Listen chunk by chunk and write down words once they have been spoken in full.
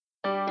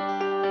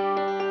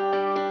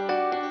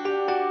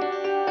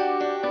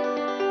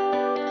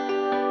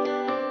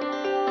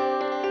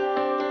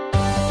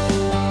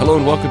Hello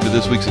and welcome to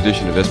this week's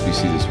edition of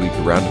SBC This Week,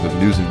 a roundup of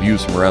news and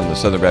views from around the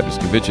Southern Baptist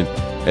Convention.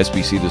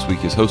 SBC This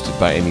Week is hosted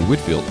by Amy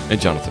Whitfield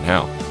and Jonathan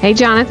Howe. Hey,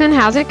 Jonathan,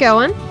 how's it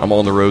going? I'm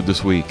on the road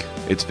this week.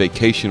 It's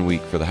vacation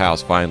week for the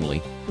house,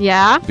 finally.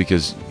 Yeah?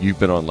 Because you've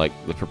been on, like,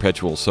 the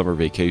perpetual summer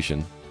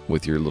vacation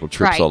with your little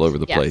trips all over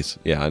the place.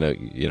 Yeah, I know.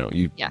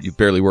 You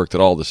barely worked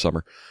at all this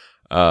summer.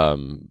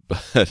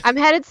 But I'm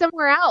headed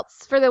somewhere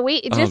else for the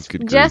week,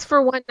 just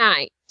for one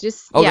night.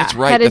 That's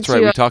right. That's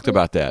right. We talked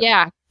about that.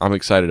 Yeah. I'm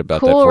excited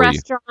about that for you. Cool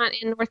restaurant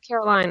in North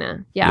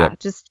Carolina. Yeah,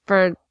 just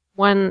for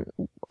one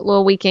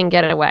little weekend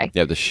getaway.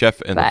 Yeah, the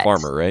chef and the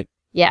farmer, right?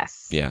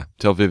 Yes. Yeah.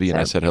 Tell Vivian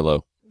I said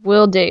hello.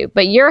 Will do.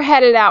 But you're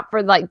headed out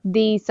for like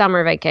the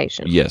summer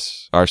vacation.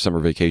 Yes. Our summer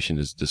vacation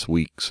is this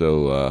week,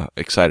 so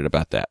excited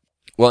about that.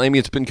 Well, Amy,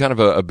 it's been kind of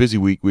a busy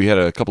week. We had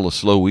a couple of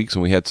slow weeks,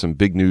 and we had some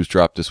big news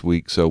drop this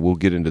week, so we'll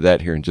get into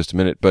that here in just a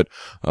minute. But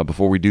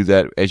before we do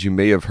that, as you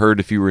may have heard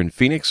if you were in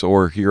Phoenix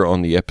or here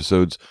on the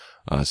episodes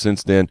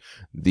since then,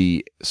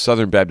 the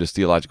Southern Baptist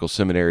Theological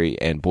Seminary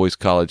and Boys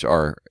College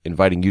are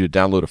inviting you to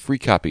download a free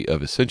copy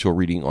of Essential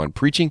Reading on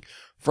Preaching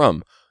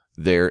from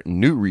their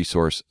new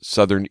resource,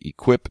 Southern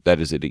Equip.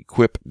 That is at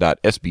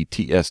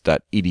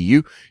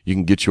equip.sbts.edu. You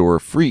can get your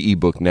free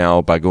ebook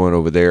now by going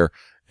over there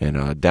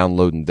and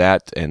downloading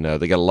that. And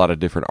they got a lot of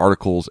different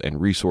articles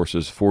and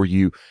resources for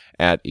you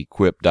at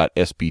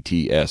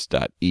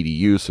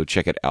equip.sbts.edu. So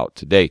check it out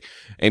today.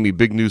 Amy,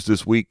 big news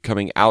this week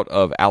coming out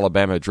of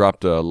Alabama,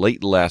 dropped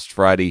late last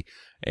Friday.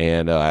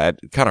 And I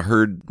kind of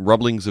heard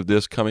rumblings of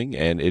this coming,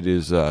 and it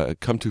is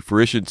come to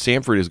fruition.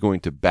 Samford is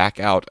going to back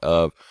out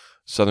of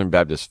Southern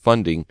Baptist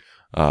funding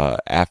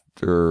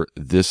after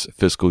this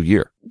fiscal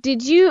year.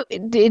 Did you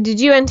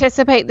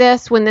anticipate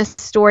this when this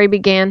story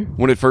began?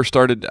 When it first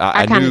started,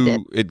 I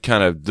knew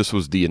this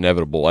was the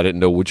inevitable. I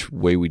didn't know which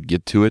way we'd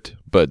get to it,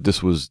 but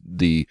this was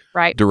the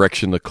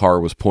direction the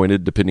car was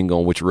pointed, depending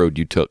on which road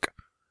you took.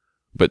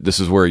 But this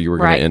is where you were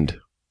going to end.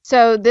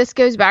 So this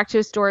goes back to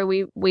a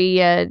story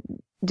we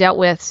dealt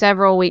with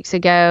several weeks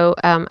ago.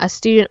 A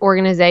student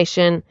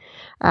organization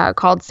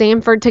called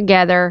Samford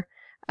Together.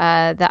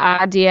 The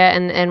idea,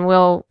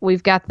 and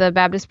we've got the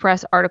Baptist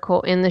Press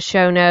article in the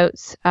show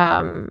notes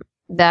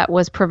that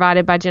was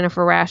provided by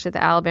Jennifer Rash at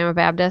the Alabama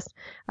Baptist,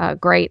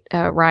 great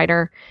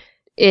writer.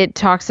 It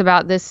talks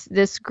about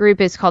this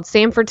group is called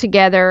Samford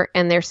Together,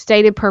 and their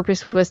stated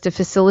purpose was to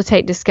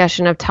facilitate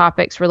discussion of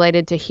topics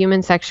related to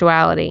human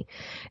sexuality.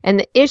 And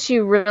the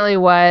issue really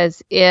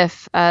was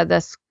if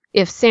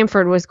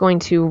Samford was going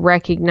to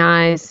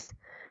recognize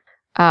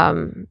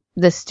the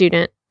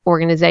student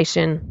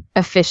organization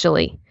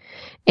officially.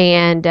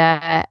 And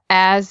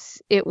as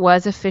it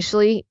was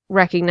officially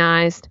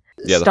recognized,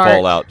 the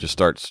fallout just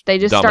starts.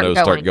 Dominoes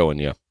start going.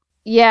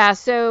 Yeah.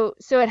 So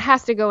it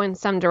has to go in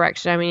some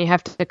direction. I mean, you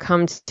have to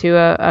come to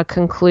a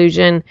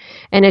conclusion.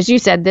 And as you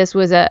said, this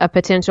was a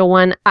potential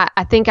one.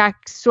 I think I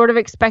sort of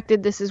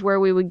expected this is where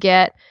we would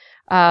get,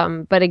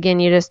 but again,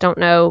 you just don't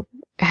know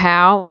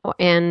how,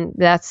 and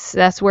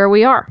that's where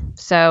we are.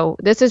 So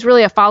this is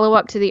really a follow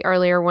up to the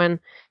earlier one,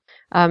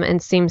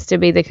 and seems to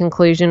be the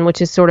conclusion,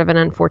 which is sort of an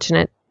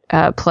unfortunate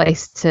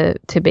place to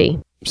be.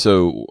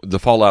 So the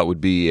fallout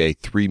would be a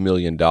 $3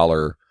 million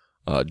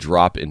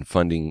drop in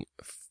funding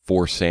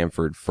for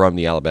Samford from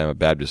the Alabama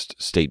Baptist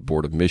State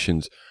Board of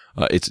Missions.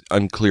 It's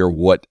unclear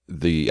what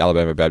the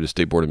Alabama Baptist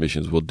State Board of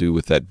Missions will do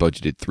with that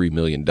budgeted $3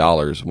 million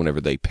whenever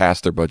they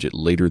pass their budget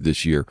later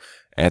this year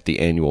at the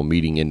annual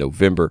meeting in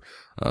November.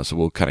 So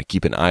we'll kind of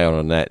keep an eye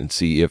on that and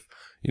see if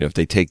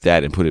they take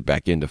that and put it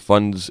back into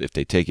funds, if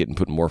they take it and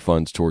put more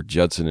funds toward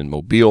Judson and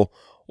Mobile,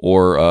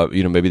 or,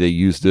 maybe they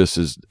use this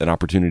as an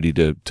opportunity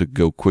to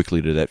go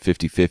quickly to that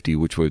 50-50,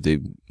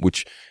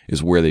 which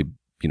is where they,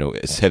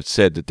 have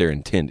said that their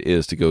intent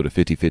is to go to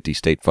 50-50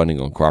 state funding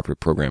on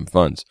cooperative program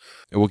funds.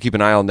 And we'll keep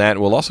an eye on that.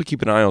 And we'll also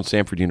keep an eye on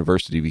Samford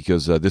University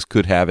because this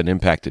could have an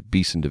impact at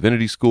Beeson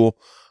Divinity School,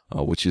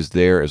 which is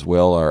there as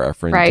well. Our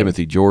friend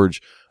Timothy George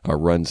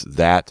runs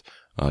that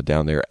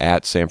down there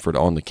at Samford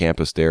on the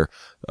campus there.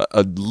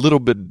 A little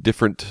bit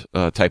different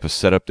type of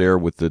setup there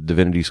with the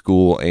Divinity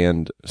School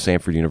and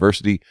Samford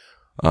University,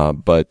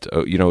 but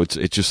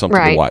it's just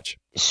something to watch.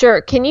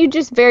 Sure. Can you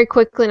just very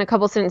quickly in a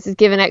couple sentences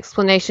give an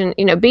explanation?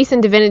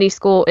 Beeson Divinity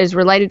School is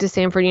related to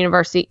Samford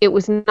University. It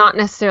was not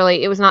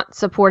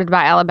supported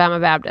by Alabama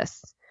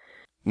Baptists.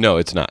 No,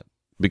 it's not,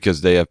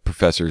 because they have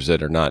professors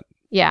that are not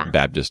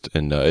Baptist,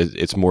 and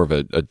it's more of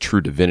a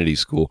true divinity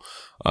school.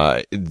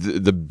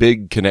 The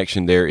big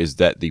connection there is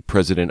that the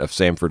president of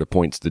Samford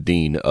appoints the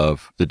dean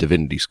of the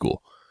divinity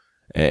school,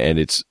 and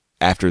it's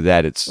after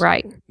that it's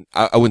right.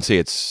 I wouldn't say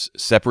it's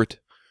separate,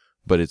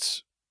 but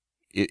it's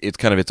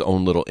kind of its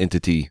own little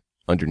entity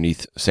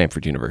underneath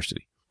Samford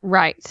University.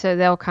 Right. So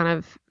they'll kind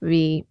of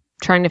be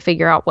trying to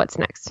figure out what's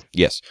next.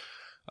 Yes.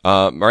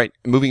 All right.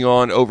 Moving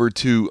on over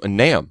to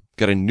NAM.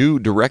 Got a new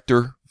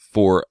director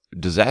for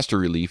disaster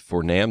relief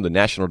for NAM. The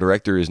national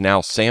director is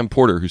now Sam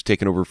Porter, who's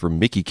taken over from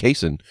Mickey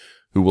Kaysen,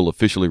 who will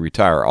officially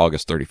retire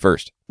August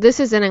 31st. This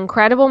is an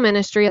incredible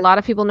ministry. A lot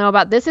of people know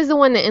about. This is the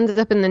one that ends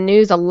up in the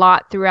news a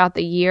lot throughout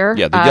the year.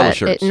 Yeah, the yellow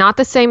shirts. Not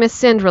the same as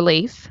Send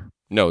Relief.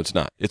 No, it's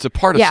not. It's a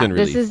part of Sin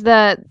Relief. This is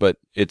but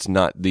it's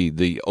not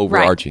the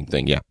overarching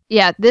thing. Yeah.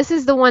 Yeah, this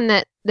is the one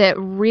that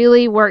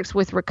really works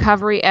with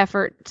recovery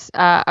efforts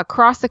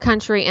across the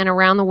country and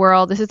around the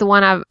world. This is the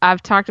one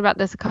I've talked about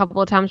this a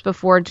couple of times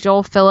before.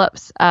 Joel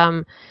Phillips,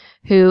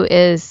 who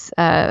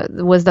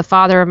was the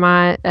father of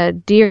my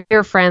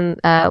dear friend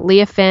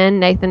Leah Finn,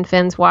 Nathan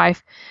Finn's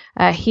wife.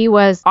 He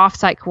was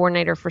offsite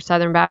coordinator for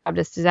Southern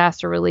Baptist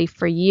Disaster Relief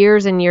for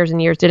years and years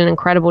and years. Did an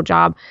incredible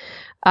job.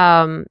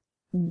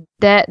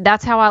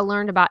 That's how I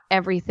learned about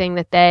everything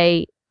that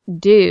they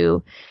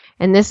do.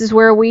 And this is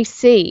where we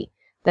see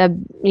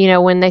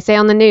when they say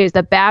on the news,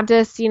 the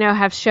Baptists,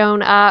 have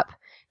shown up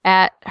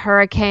at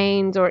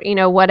hurricanes or,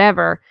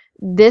 whatever.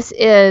 This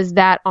is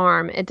that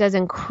arm. It does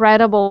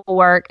incredible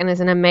work and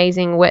is an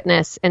amazing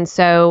witness. And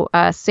so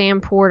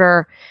Sam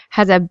Porter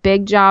has a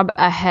big job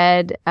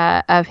ahead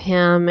of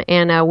him,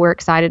 and we're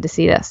excited to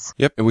see this.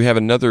 Yep, and we have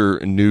another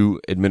new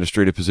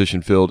administrative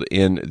position filled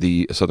in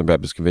the Southern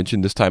Baptist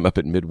Convention, this time up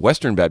at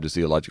Midwestern Baptist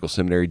Theological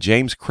Seminary.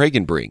 James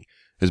Kragenbring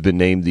has been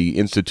named the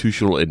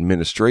Institutional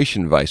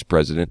Administration Vice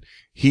President.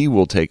 He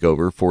will take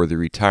over for the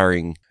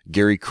retiring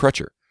Gary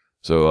Crutcher.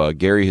 So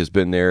Gary has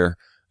been there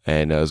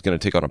and is going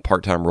to take on a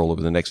part-time role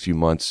over the next few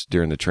months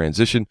during the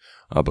transition.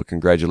 But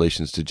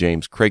congratulations to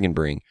James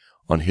Kragenbring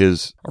on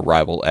his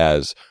arrival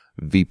as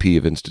VP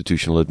of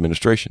Institutional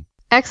Administration.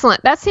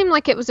 Excellent. That seemed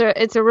like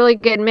it's a really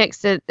good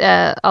mix.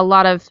 A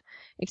lot of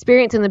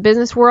experience in the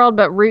business world,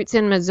 but roots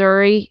in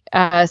Missouri.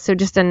 So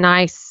just a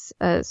nice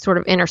sort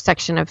of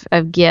intersection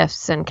of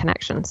gifts and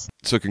connections.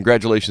 So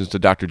congratulations to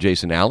Dr.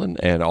 Jason Allen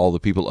and all the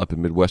people up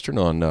in Midwestern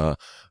on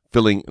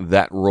filling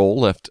that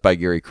role left by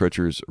Gary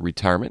Crutcher's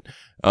retirement.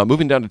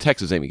 Moving down to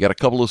Texas, Amy, got a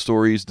couple of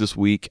stories this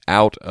week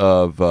out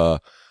of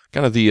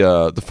kind of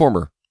the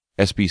former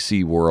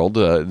SBC world,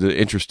 the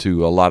interest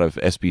to a lot of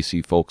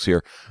SBC folks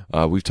here.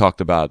 We've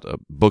talked about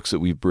books that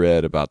we've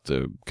read about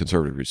the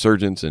conservative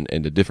resurgence and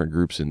the different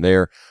groups in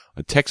there.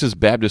 Texas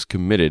Baptist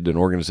Committed, an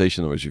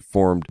organization that was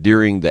formed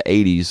during the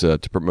 80s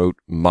to promote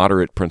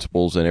moderate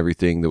principles and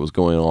everything that was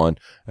going on,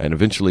 and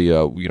eventually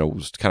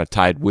was kind of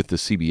tied with the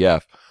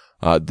CBF.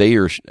 They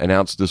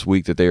announced this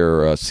week that they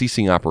are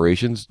ceasing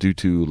operations due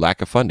to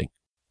lack of funding.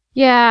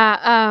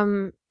 Yeah,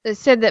 it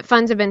said that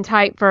funds have been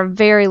tight for a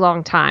very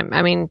long time.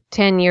 I mean,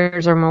 10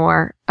 years or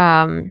more.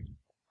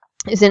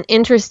 It's an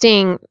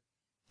interesting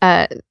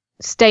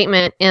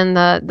statement in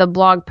the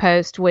blog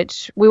post,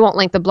 which we won't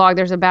link the blog.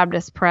 There's a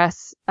Baptist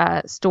Press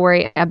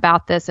story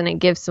about this, and it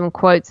gives some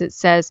quotes. It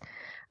says,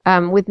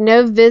 with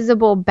no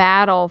visible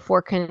battle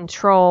for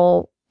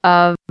control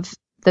of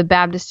the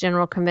Baptist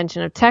General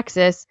Convention of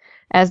Texas,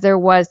 as there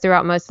was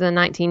throughout most of the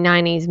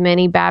 1990s,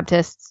 many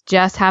Baptists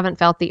just haven't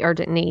felt the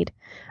urgent need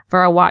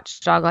for a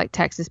watchdog like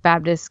Texas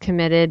Baptist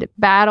Committed.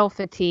 Battle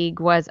fatigue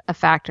was a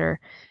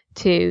factor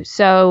too.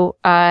 So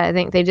I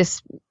think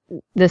this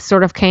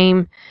sort of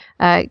came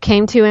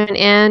to an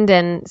end,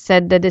 and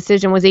said the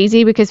decision was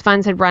easy because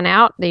funds had run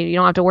out. You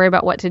don't have to worry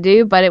about what to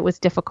do, but it was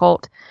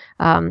difficult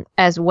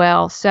as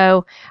well.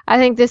 So I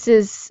think this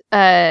is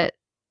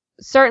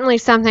certainly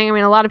something. I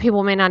mean, a lot of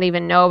people may not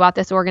even know about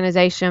this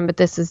organization, but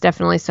this is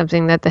definitely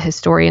something that the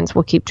historians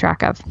will keep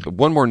track of.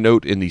 One more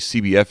note in the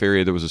CBF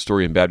area, there was a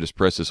story in Baptist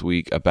Press this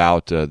week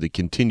about the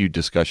continued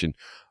discussion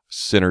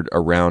centered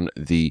around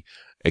the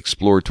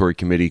exploratory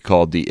committee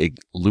called the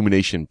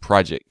Illumination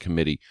Project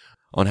Committee,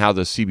 on how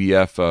the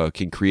CBF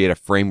can create a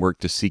framework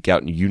to seek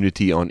out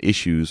unity on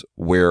issues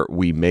where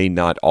we may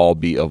not all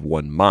be of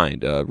one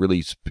mind,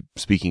 really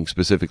speaking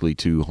specifically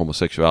to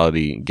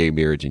homosexuality, gay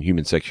marriage, and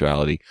human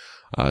sexuality.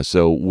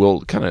 So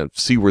we'll kind of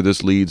see where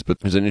this leads, but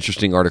there's an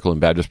interesting article in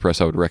Baptist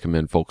Press I would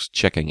recommend folks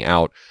checking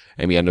out.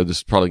 Amy, I know this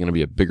is probably going to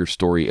be a bigger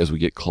story as we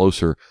get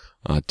closer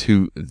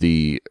to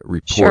the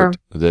report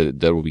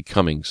that will be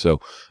coming. So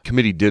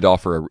committee did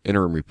offer an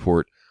interim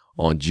report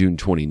on June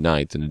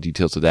 29th, and the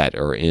details of that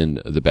are in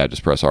the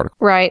Baptist Press article.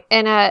 Right.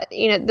 And,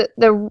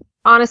 the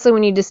honestly,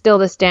 when you distill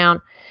this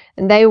down,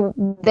 and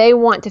they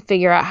want to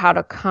figure out how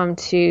to come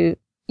to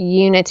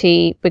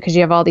unity because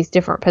you have all these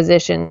different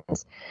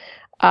positions.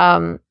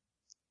 The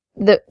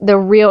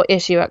real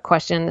issue at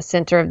question in the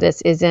center of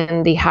this is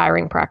in the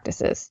hiring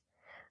practices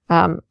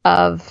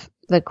of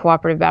the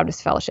Cooperative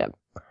Baptist Fellowship.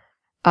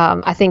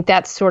 I think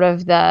that's sort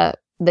of the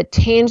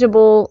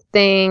tangible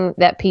thing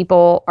that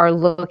people are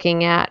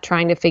looking at,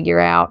 trying to figure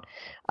out.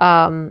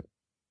 And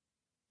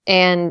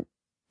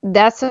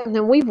that's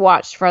something we've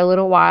watched for a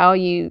little while.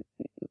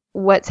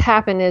 What's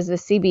happened is the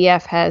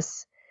CBF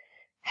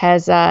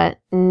has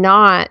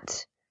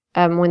not,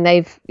 when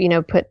they've,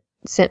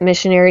 sent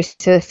missionaries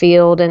to the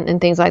field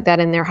and things like that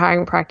in their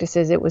hiring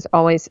practices, it was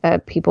always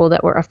people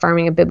that were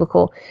affirming a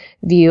biblical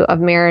view of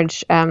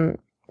marriage,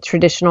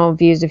 traditional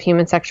views of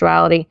human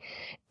sexuality.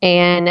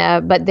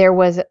 And but there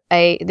was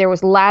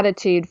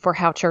latitude for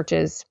how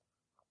churches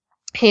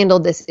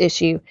handled this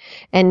issue,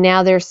 and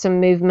now there's some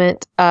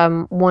movement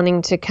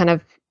wanting to kind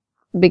of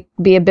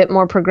be a bit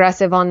more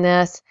progressive on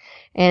this,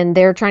 and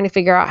they're trying to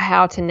figure out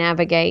how to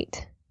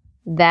navigate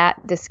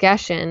that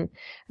discussion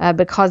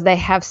because they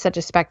have such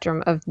a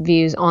spectrum of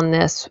views on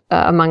this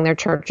among their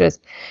churches.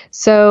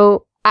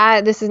 So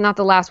this is not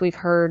the last we've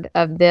heard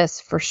of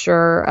this for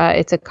sure.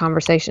 It's a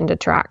conversation to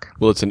track.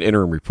 Well, it's an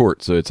interim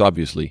report, so it's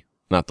obviously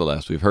not the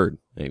last we've heard,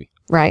 maybe.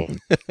 Right.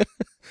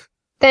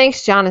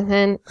 Thanks,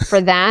 Jonathan, for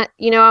that.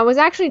 I was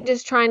actually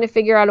just trying to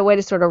figure out a way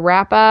to sort of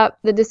wrap up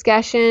the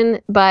discussion,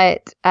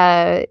 but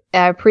I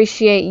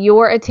appreciate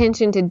your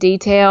attention to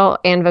detail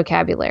and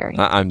vocabulary.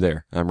 I'm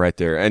there. I'm right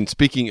there. And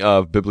speaking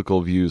of biblical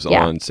views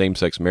on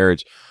same-sex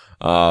marriage,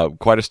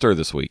 quite a stir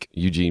this week.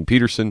 Eugene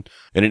Peterson,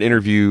 in an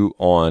interview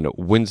on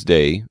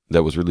Wednesday,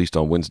 that was released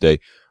on Wednesday,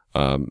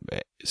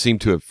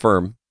 seemed to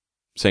affirm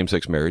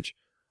same-sex marriage.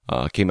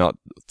 Came out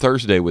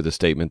Thursday with a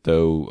statement,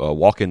 though,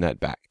 walking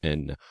that back.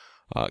 And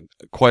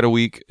quite a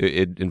week.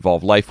 It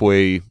involved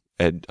Lifeway.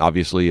 And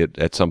obviously,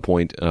 at some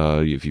point,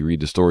 if you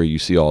read the story, you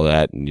see all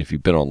that. And if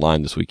you've been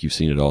online this week, you've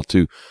seen it all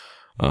too.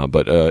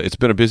 But it's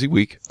been a busy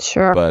week.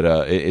 Sure. But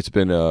it's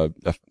been a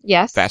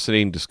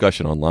fascinating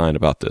discussion online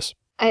about this.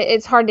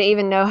 It's hard to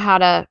even know how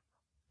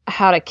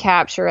to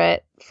capture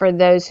it for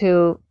those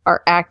who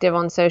are active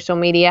on social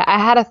media. I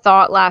had a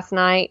thought last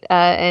night,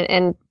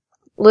 and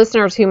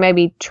listeners who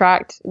maybe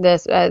tracked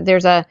this,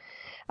 there's a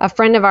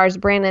friend of ours,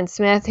 Brandon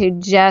Smith, who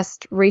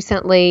just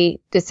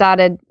recently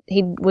decided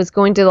he was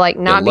going to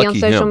not be on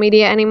social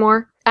media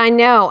anymore. I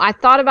know. I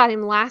thought about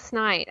him last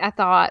night. I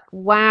thought,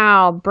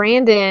 wow,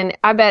 Brandon,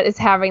 I bet is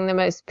having the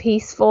most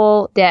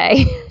peaceful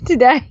day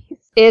today.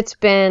 It's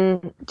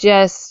been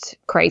just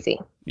crazy.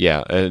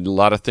 Yeah, and a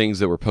lot of things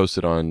that were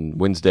posted on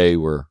Wednesday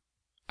were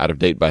out of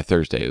date by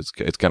Thursday.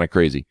 It's kind of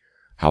crazy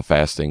how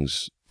fast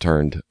things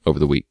turned over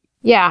the week.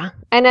 Yeah,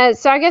 and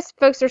so I guess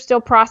folks are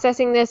still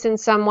processing this in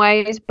some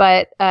ways,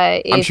 but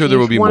I'm sure there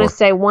will be more. If you want to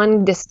say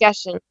one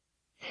discussion,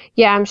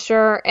 yeah, I'm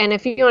sure. And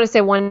if you want to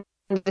say one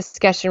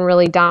discussion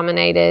really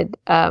dominated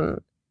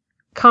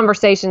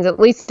conversations, at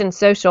least in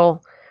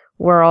social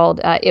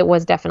world, it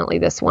was definitely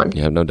this one.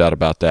 Yeah, no doubt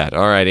about that.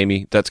 All right,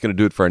 Amy, that's going to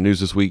do it for our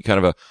news this week.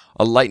 Kind of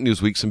a light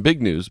news week, some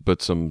big news,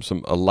 but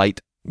a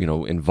light,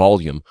 in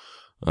volume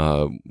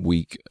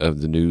week of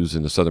the news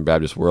in the Southern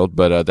Baptist world.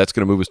 But that's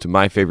going to move us to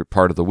my favorite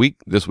part of the week,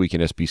 this week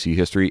in SBC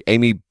history.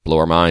 Amy, blow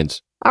our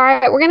minds. All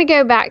right, we're going to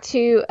go back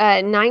to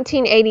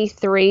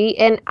 1983,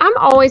 and I'm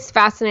always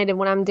fascinated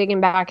when I'm digging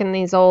back in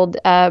these old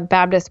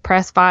Baptist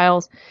press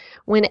files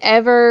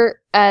whenever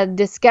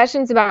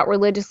discussions about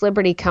religious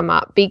liberty come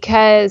up,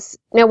 because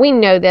now we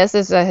know this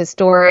is a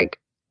historic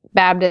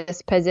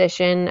Baptist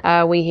position.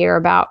 We hear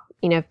about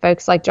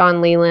folks like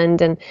John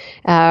Leland and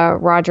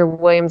Roger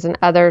Williams and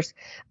others.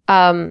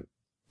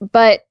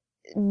 But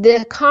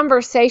the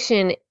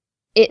conversation,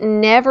 it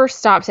never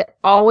stops. It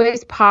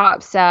always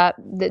pops up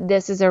that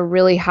this is a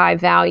really high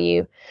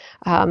value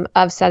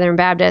of Southern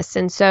Baptists.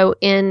 And so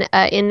in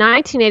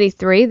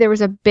 1983, there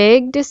was a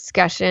big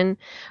discussion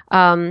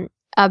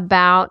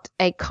about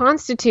a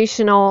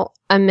constitutional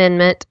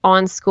amendment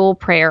on school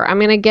prayer. I'm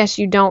going to guess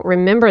you don't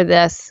remember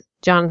this,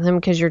 Jonathan,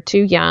 because you're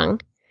too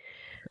young.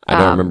 I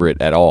don't remember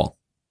it at all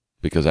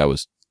because I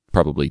was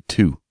probably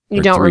 2.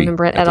 You don't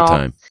remember it at all.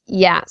 Time.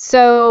 Yeah.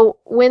 So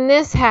when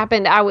this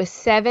happened, I was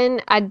 7.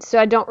 So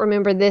I don't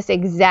remember this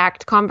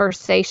exact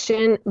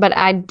conversation, but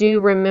I do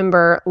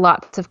remember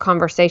lots of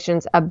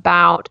conversations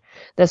about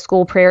the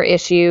school prayer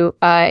issue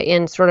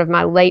in sort of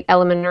my late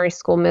elementary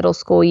school, middle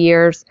school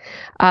years.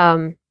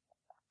 And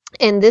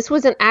this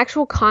was an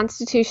actual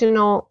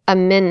constitutional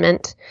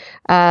amendment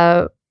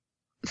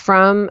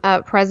from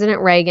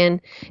President Reagan.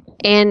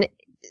 And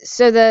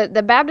so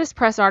the Baptist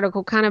Press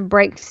article kind of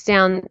breaks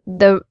down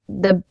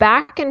the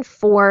back and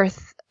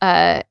forth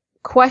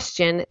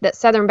question that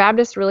Southern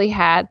Baptists really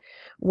had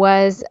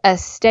was a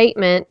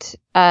statement,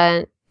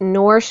 so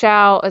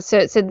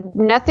it said,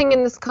 nothing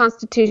in this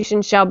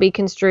Constitution shall be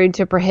construed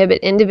to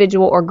prohibit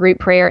individual or group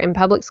prayer in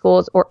public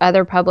schools or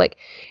other public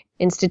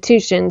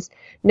institutions.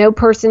 No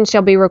person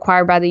shall be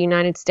required by the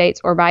United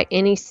States or by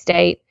any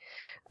state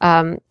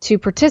to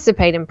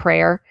participate in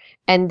prayer.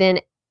 And then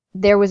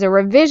there was a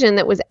revision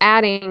that was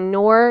adding,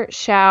 nor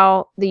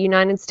shall the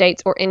United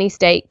States or any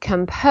state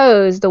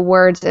compose the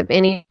words of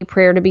any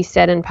prayer to be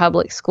said in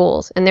public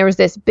schools. And there was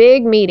this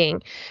big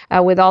meeting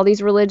with all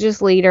these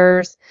religious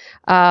leaders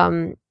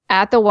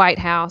at the White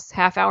House,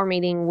 half-hour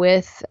meeting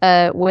with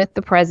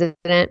the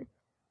president.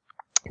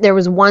 There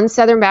was one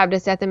Southern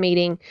Baptist at the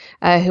meeting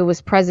who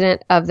was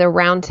president of the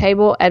Round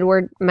Table,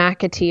 Edward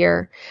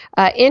McAteer.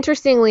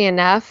 Interestingly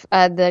enough,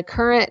 the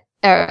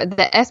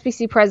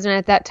SBC president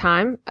at that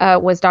time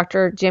was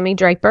Dr. Jimmy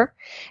Draper,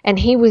 and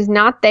he was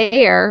not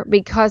there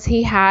because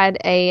he had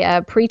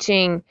a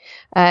preaching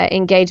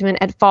engagement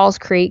at Falls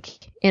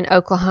Creek in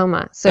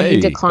Oklahoma. So he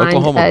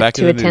declined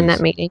to attend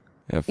that meeting.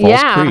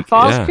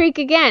 Falls Creek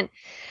again.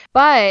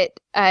 But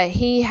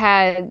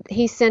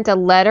he sent a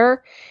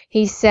letter.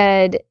 He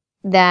said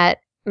that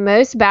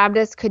most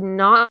Baptists could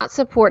not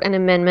support an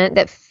amendment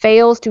that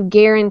fails to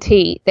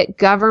guarantee that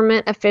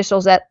government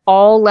officials at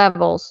all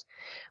levels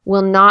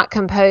will not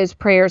compose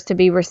prayers to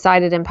be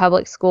recited in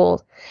public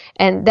schools.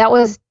 And that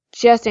was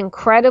just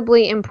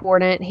incredibly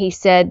important. He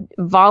said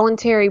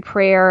voluntary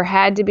prayer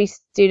had to be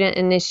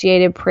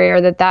student-initiated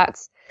prayer,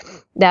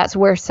 that's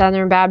where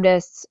Southern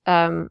Baptists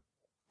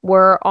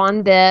were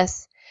on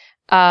this.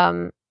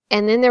 And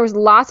then there was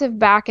lots of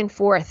back and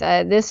forth.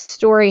 This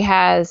story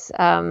has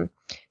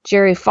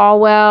Jerry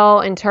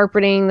Falwell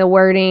interpreting the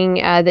wording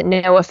that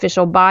no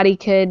official body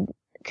could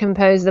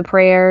compose the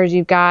prayers.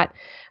 You've got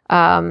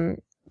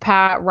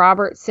Pat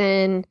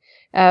Robertson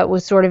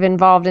was sort of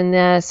involved in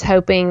this,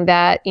 hoping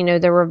that,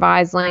 the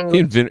revised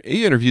language.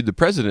 He interviewed the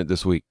president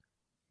this week.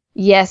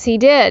 Yes, he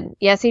did.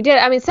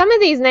 I mean, some of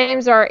these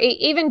names are,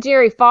 even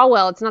Jerry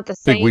Falwell, it's not the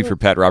same. Big week for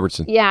Pat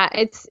Robertson. Yeah,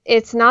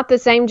 it's not the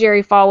same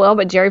Jerry Falwell,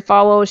 but Jerry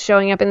Falwell is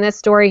showing up in this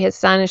story. His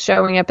son is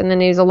showing up in the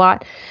news a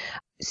lot.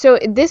 So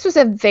this was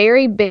a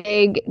very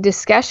big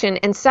discussion,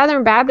 and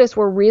Southern Baptists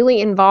were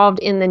really involved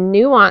in the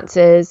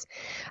nuances,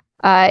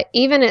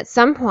 even at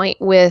some point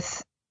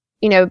with,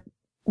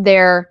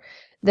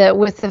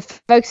 with the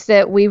folks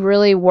that we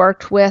really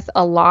worked with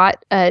a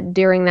lot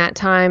during that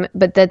time,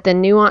 but that the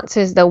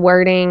nuances, the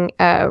wording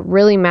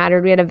really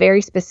mattered. We had a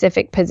very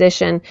specific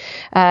position.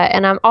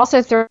 And I'm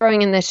also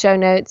throwing in the show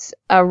notes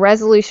a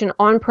resolution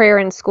on prayer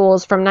in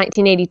schools from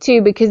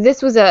 1982, because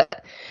this was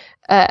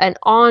an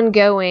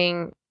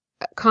ongoing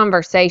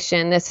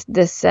conversation,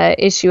 this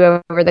issue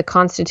over the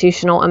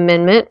constitutional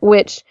amendment,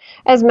 which,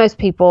 as most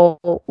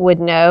people would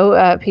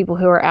know, people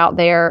who are out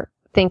there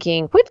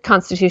thinking, what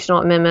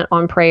constitutional amendment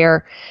on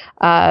prayer,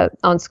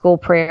 on school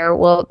prayer?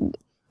 Well,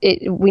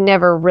 we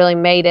never really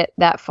made it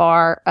that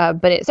far,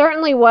 but it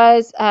certainly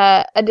was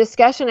a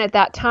discussion at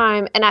that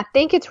time. And I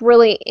think it's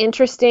really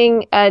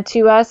interesting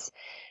to us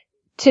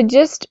to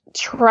just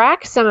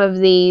track some of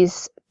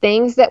these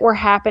things that were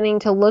happening,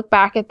 to look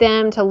back at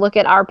them, to look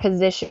at our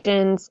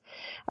positions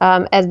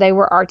as they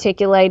were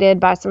articulated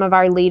by some of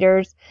our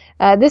leaders.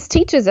 This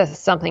teaches us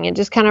something. It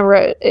just kind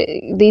of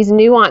these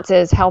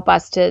nuances help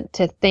us to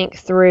think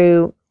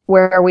through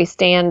where we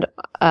stand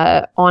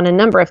on a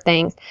number of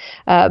things.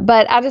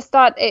 But I just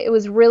thought it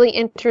was really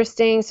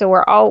interesting.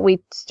 So we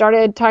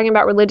started talking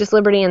about religious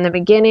liberty in the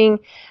beginning.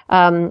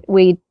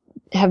 We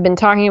have been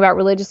talking about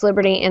religious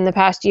liberty in the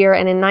past year,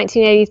 and in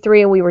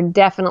 1983, we were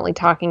definitely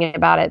talking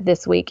about it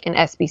this week in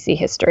SBC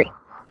history.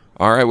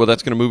 All right, well,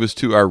 that's going to move us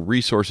to our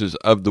resources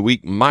of the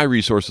week. My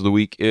resource of the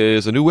week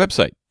is a new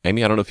website.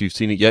 Amy, I don't know if you've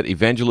seen it yet,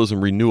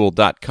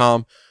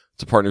 evangelismrenewal.com.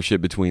 It's a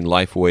partnership between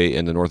Lifeway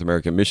and the North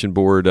American Mission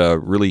Board,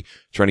 really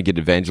trying to get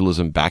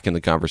evangelism back in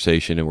the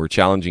conversation, and we're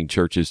challenging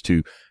churches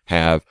to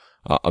have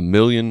 1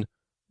 million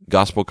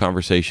gospel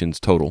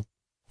conversations total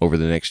over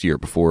the next year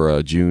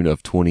before June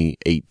of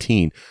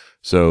 2018.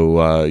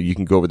 So you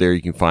can go over there.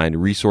 You can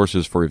find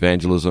resources for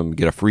evangelism,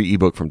 get a free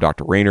ebook from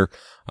Dr. Rayner.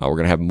 We're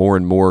going to have more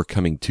and more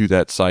coming to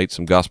that site,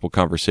 some gospel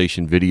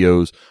conversation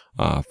videos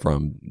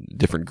from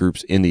different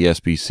groups in the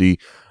SBC.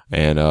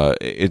 And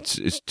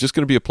it's just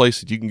going to be a place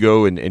that you can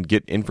go and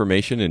get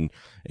information and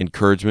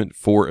encouragement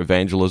for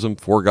evangelism,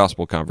 for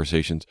gospel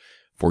conversations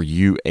for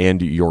you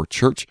and your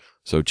church.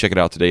 So check it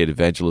out today at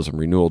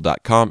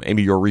evangelismrenewal.com.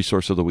 Amy, your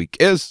resource of the week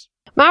is?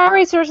 My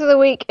resource of the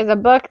week is a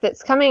book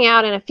that's coming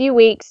out in a few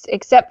weeks,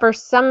 except for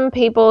some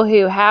people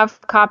who have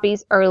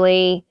copies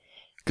early.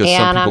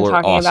 And I'm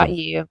talking about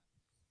you.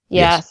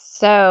 Yes.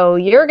 So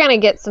you're going to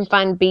get some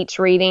fun beach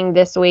reading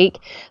this week.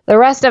 The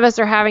rest of us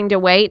are having to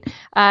wait.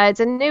 It's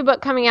a new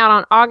book coming out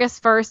on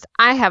August 1st.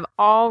 I have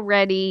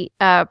already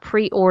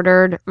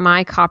pre-ordered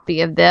my copy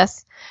of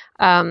this.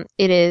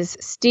 It is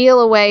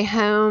Steal Away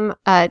Home,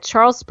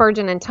 Charles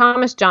Spurgeon and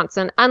Thomas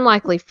Johnson,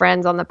 Unlikely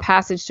Friends on the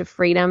Passage to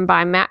Freedom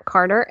by Matt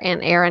Carter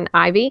and Aaron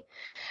Ivey.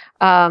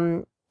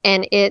 And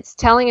it's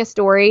telling a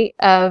story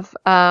of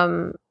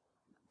the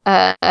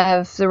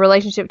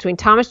relationship between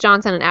Thomas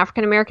Johnson, an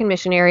African-American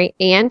missionary,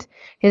 and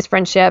his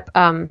friendship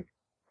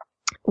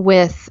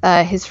with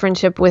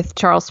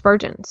Charles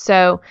Spurgeon.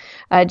 So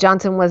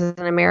Johnson was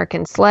an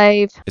American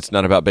slave. It's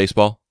not about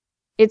baseball?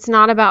 It's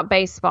not about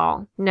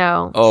baseball.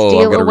 No. Oh,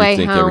 Steal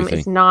Away Home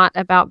is not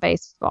about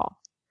baseball.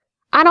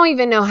 I don't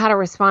even know how to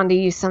respond to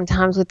you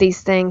sometimes with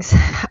these things.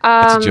 It's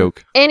a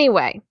joke.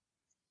 Anyway.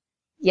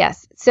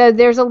 Yes. So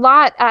there's a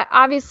lot.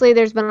 Obviously,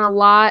 there's been a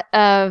lot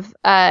of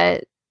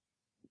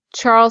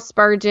Charles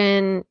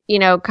Spurgeon,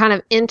 kind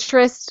of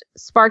interest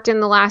sparked in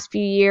the last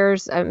few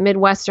years.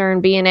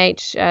 Midwestern,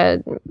 B&H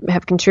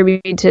have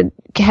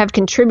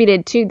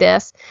contributed to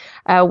this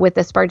with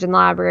the Spurgeon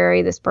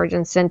Library, the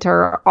Spurgeon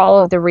Center,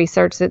 all of the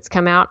research that's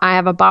come out. I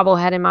have a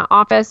bobblehead in my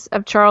office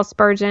of Charles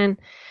Spurgeon,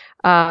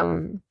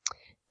 and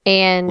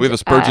we have a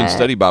Spurgeon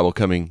study Bible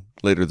coming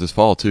later this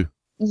fall too.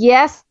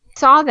 Yes,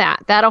 saw that.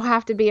 That'll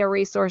have to be a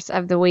resource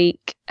of the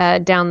week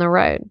down the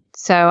road.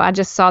 So I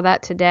just saw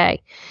that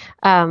today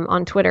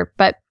on Twitter.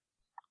 But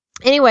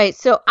anyway,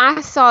 so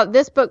I saw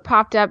this book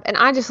popped up, and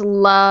I just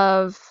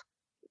love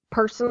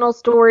personal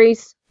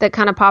stories that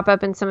kind of pop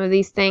up in some of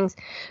these things.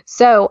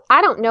 So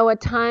I don't know a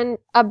ton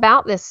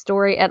about this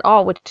story at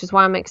all, which is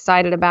why I'm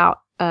excited about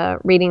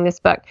reading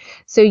this book.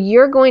 So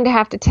you're going to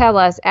have to tell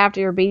us after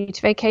your beach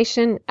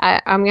vacation.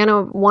 I'm going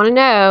to want to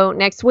know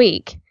next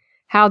week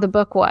how the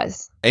book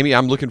was. Amy,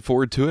 I'm looking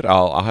forward to it.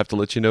 I'll have to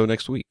let you know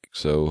next week.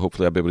 So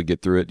hopefully I'll be able to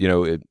get through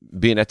it.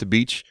 Being at the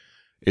beach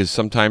is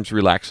sometimes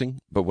relaxing,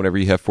 but whenever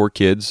you have 4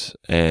 kids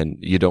and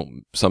you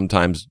don't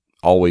sometimes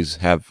always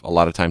have a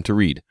lot of time to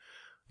read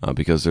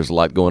because there's a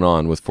lot going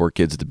on with 4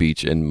 kids at the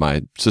beach, and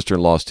my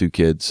sister-in-law's 2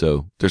 kids.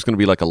 So there's going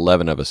to be like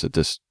 11 of us at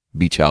this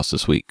beach house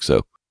this week.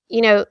 So,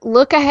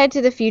 look ahead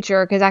to the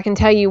future, because I can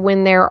tell you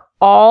when they're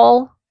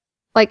all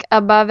like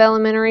above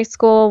elementary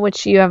school,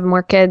 which you have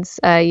more kids,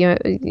 you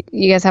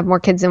guys have more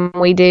kids than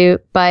we do,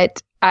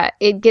 but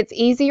it gets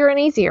easier and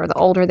easier the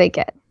older they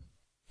get.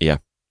 Yeah.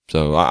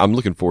 So I'm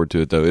looking forward to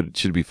it, though. It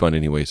should be fun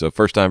anyway. So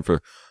first time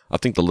I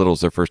think the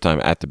littles, their first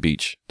time at the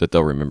beach that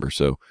they'll remember.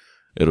 So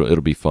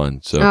it'll be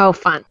fun. So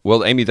fun.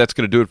 Well, Amy, that's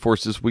going to do it for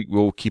us this week.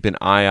 We'll keep an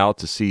eye out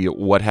to see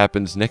what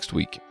happens next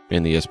week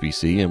in the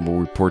SBC, and we'll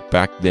report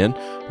back then.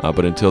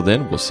 But until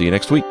then, we'll see you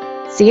next week.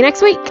 See you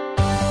next week.